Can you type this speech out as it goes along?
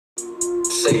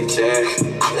Say Jack,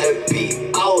 that beat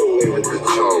all the way with the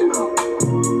tone.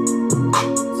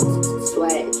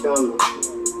 Swag drama.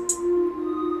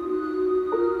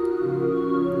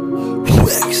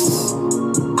 Rex.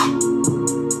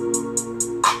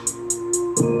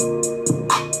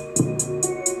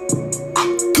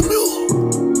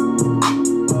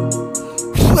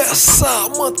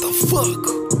 Westside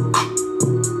motherfucker.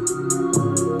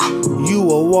 You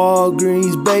a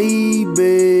Walgreens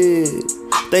baby.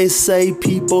 They say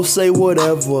people say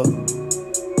whatever.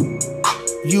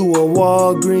 You a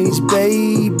Walgreens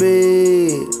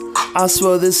baby. I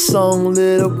swear this song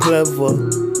little clever.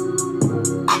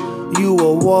 You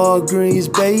a Walgreens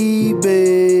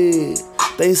baby.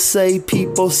 They say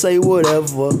people say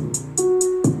whatever.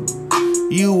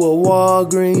 You a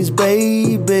Walgreens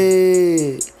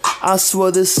baby. I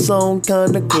swear this song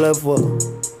kinda clever.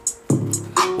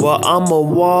 Well, I'm a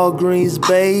Walgreens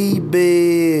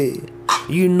baby.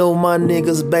 You know my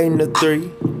niggas bang the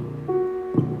 3.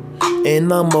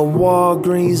 And I'm a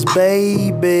Walgreens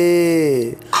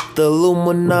baby. The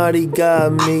Illuminati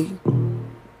got me.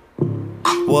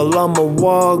 Well, I'm a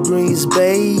Walgreens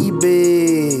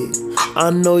baby. I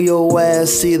know your ass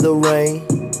see the rain.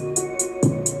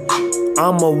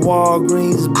 I'm a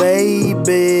Walgreens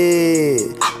baby.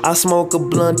 I smoke a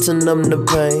blunt and numb the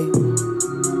pain.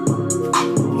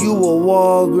 You a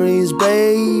Walgreens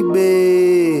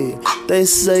baby. They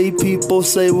say people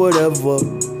say whatever.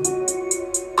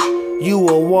 You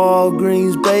a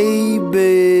Walgreens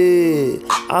baby.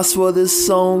 I swear this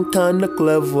song kinda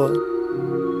clever.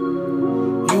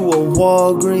 You a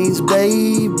Walgreens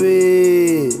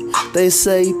baby. They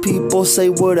say people say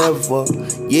whatever.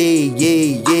 Yeah,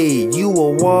 yeah, yeah. You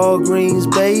a Walgreens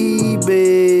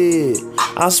baby.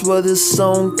 I swear this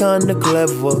song kinda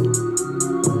clever.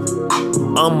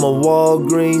 I'm a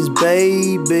Walgreens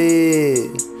baby.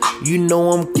 You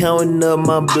know I'm counting up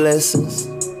my blessings.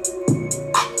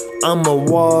 I'm a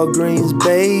Walgreens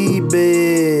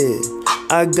baby.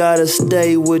 I gotta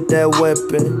stay with that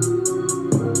weapon.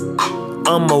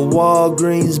 I'm a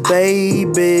Walgreens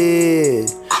baby.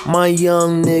 My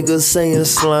young niggas saying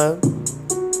slime.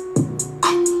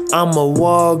 I'm a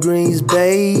Walgreens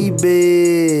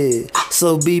baby.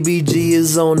 So BBG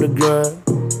is on the grind.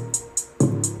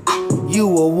 You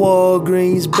a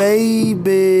Walgreens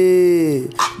baby.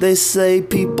 They say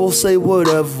people say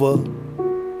whatever.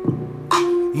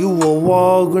 You a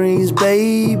Walgreens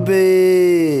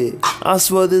baby. I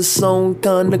swear this song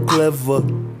kinda clever.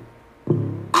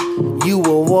 You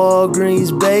a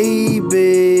Walgreens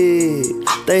baby.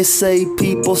 They say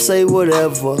people say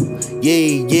whatever.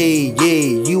 Yeah, yeah,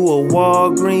 yeah. You a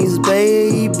Walgreens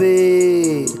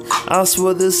baby. I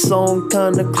swear this song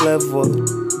kinda clever.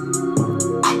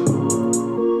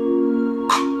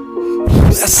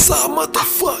 Westside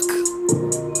motherfucker.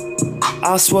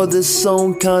 I swear this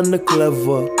song kinda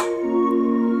clever.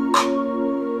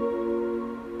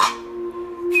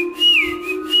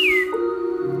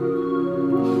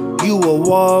 You a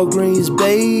Walgreens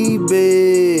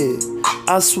baby.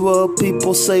 I swear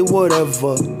people say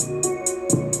whatever.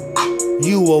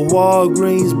 You a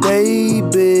Walgreens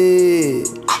baby.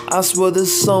 I swear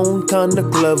this song kinda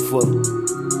clever.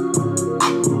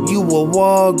 You a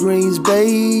Walgreens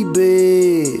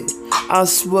baby. I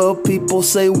swear people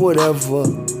say whatever.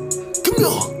 Come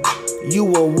here. You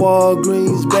a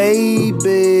Walgreens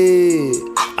baby.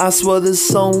 I swear this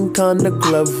song kinda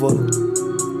clever.